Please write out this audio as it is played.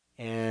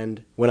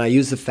And when I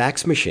use the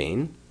fax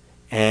machine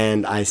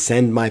and I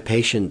send my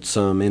patient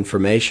some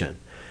information,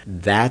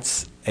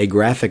 that's a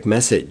graphic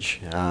message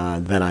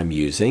that I'm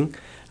using.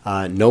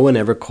 No one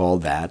ever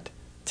called that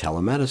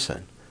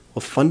telemedicine.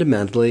 Well,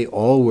 fundamentally,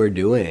 all we're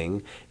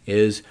doing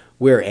is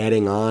we're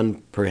adding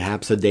on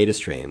perhaps a data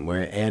stream.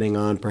 We're adding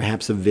on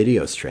perhaps a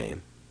video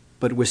stream.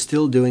 But we're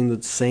still doing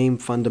the same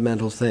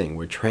fundamental thing.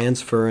 We're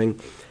transferring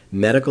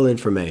medical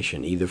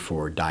information either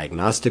for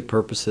diagnostic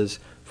purposes,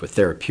 for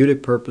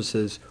therapeutic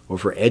purposes, or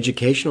for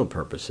educational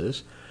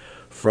purposes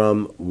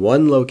from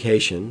one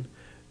location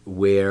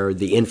where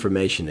the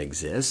information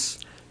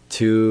exists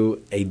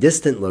to a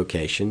distant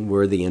location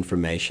where the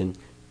information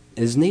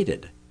is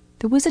needed.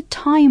 There was a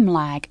time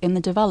lag in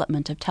the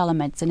development of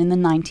telemedicine in the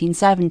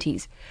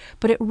 1970s,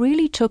 but it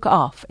really took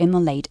off in the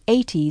late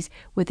 80s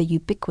with the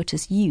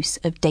ubiquitous use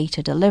of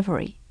data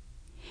delivery.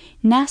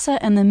 NASA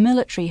and the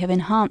military have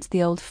enhanced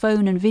the old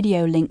phone and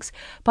video links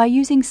by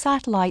using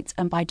satellites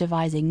and by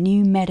devising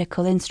new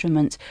medical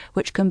instruments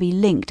which can be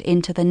linked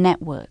into the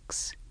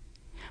networks.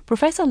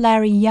 Professor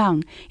Larry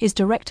Young is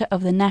director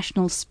of the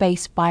National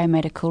Space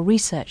Biomedical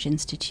Research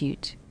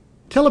Institute.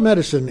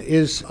 Telemedicine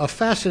is a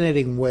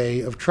fascinating way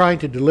of trying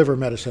to deliver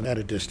medicine at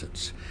a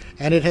distance,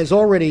 and it has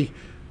already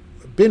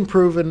been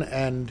proven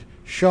and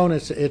shown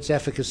its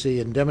efficacy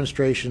in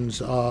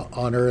demonstrations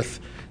on Earth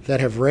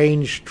that have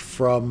ranged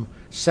from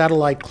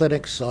satellite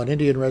clinics on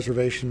Indian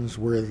reservations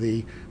where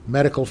the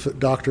medical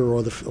doctor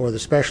or the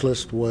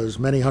specialist was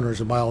many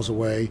hundreds of miles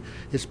away.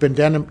 It's been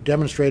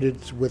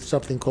demonstrated with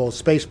something called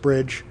Space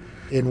Bridge,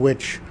 in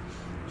which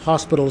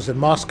hospitals in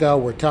Moscow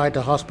were tied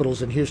to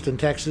hospitals in Houston,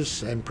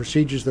 Texas, and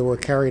procedures that were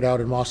carried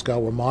out in Moscow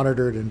were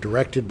monitored and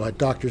directed by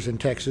doctors in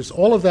Texas.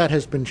 All of that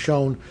has been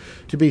shown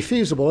to be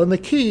feasible, and the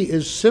key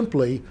is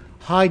simply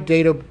high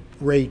data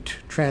rate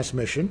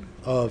transmission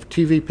of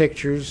TV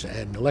pictures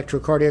and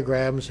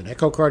electrocardiograms and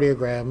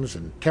echocardiograms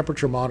and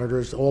temperature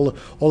monitors, all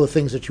the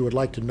things that you would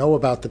like to know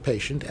about the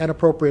patient, and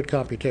appropriate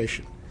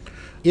computation.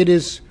 It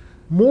is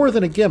more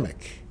than a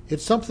gimmick.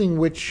 It's something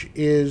which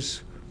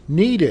is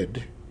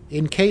needed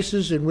in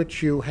cases in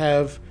which you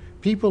have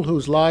people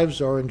whose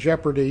lives are in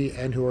jeopardy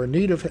and who are in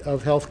need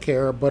of health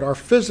care but are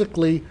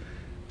physically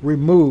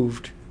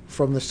removed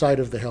from the site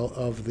of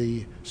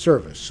the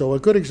service. So a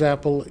good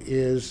example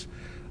is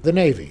the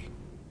Navy.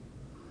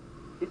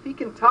 If he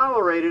can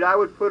tolerate it, I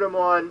would put him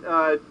on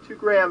 2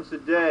 grams a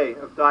day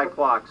of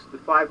Diclox, the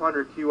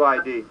 500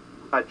 QID.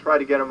 I'd try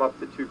to get him up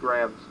to 2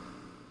 grams.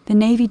 The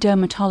Navy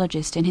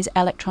dermatologist, in his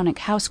electronic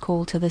house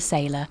call to the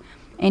sailor,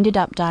 ended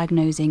up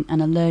diagnosing an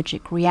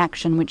allergic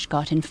reaction which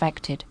got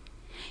infected.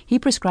 He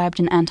prescribed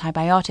an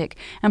antibiotic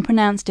and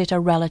pronounced it a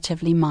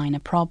relatively minor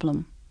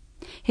problem.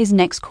 His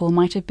next call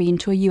might have been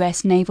to a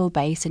US naval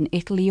base in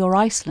Italy or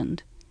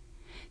Iceland.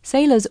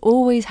 Sailors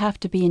always have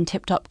to be in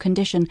tip-top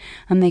condition,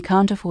 and they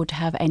can't afford to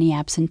have any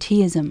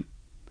absenteeism.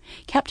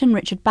 Captain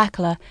Richard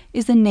Bacala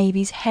is the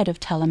Navy's head of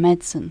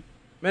telemedicine.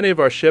 Many of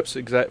our ships,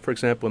 for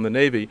example, in the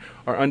Navy,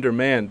 are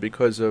undermanned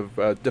because of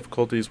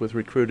difficulties with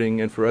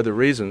recruiting and for other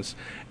reasons.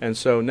 And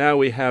so now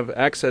we have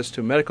access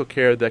to medical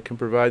care that can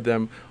provide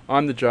them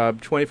on the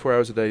job 24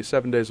 hours a day,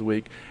 7 days a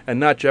week, and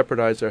not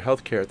jeopardize their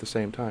health care at the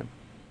same time.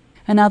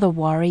 Another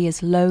worry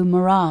is low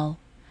morale.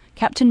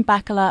 Captain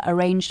Bacala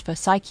arranged for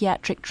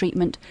psychiatric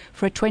treatment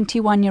for a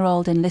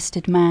 21-year-old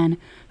enlisted man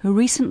who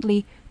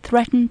recently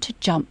threatened to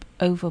jump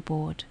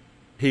overboard.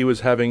 He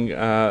was having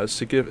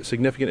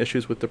significant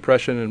issues with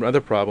depression and other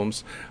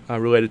problems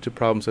related to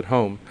problems at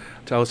home.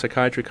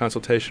 Telepsychiatry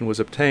consultation was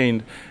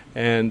obtained,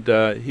 and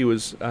he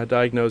was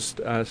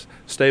diagnosed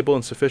stable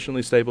and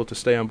sufficiently stable to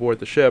stay on board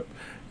the ship.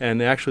 And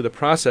actually the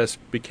process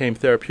became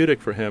therapeutic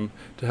for him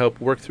to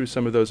help work through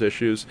some of those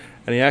issues.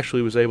 And he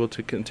actually was able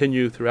to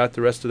continue throughout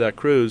the rest of that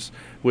cruise,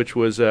 which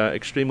was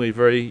extremely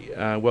very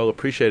well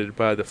appreciated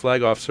by the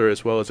flag officer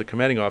as well as the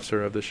commanding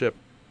officer of the ship.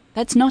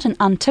 That's not an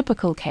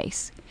untypical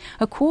case.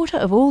 A quarter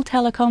of all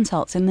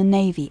teleconsults in the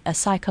Navy are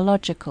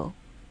psychological.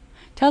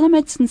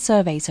 Telemedicine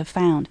surveys have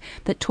found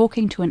that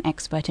talking to an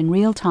expert in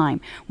real time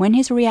when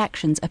his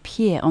reactions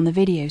appear on the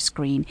video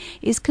screen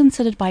is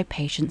considered by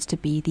patients to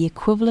be the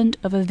equivalent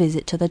of a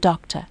visit to the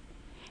doctor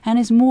and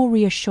is more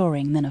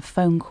reassuring than a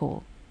phone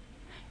call.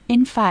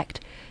 In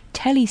fact,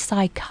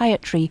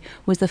 telepsychiatry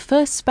was the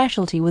first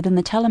specialty within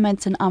the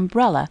telemedicine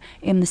umbrella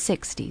in the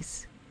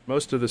 60s.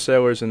 Most of the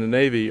sailors in the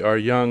Navy are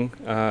young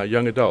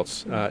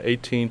adults,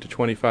 18 to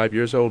 25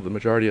 years old, the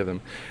majority of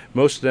them.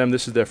 Most of them,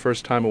 this is their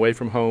first time away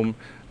from home.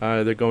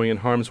 They're going in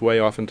harm's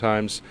way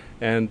oftentimes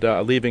and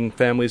leaving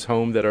families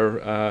home that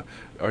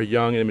are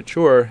young and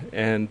mature,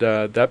 and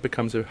that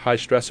becomes a high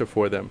stressor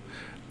for them.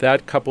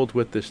 That, coupled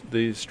with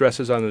the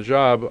stresses on the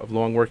job of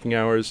long working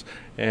hours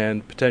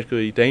and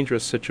potentially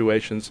dangerous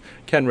situations,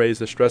 can raise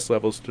the stress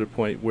levels to the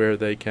point where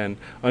they can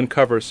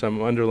uncover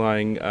some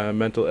underlying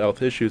mental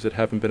health issues that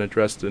haven't been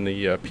addressed in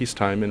the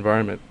peacetime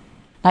environment.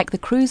 Like the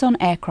crews on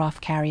aircraft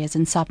carriers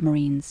and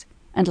submarines,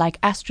 and like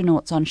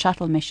astronauts on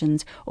shuttle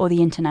missions or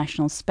the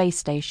International Space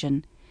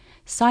Station,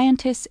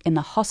 scientists in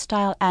the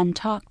hostile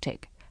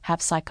Antarctic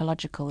have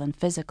psychological and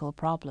physical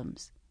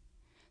problems.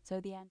 So the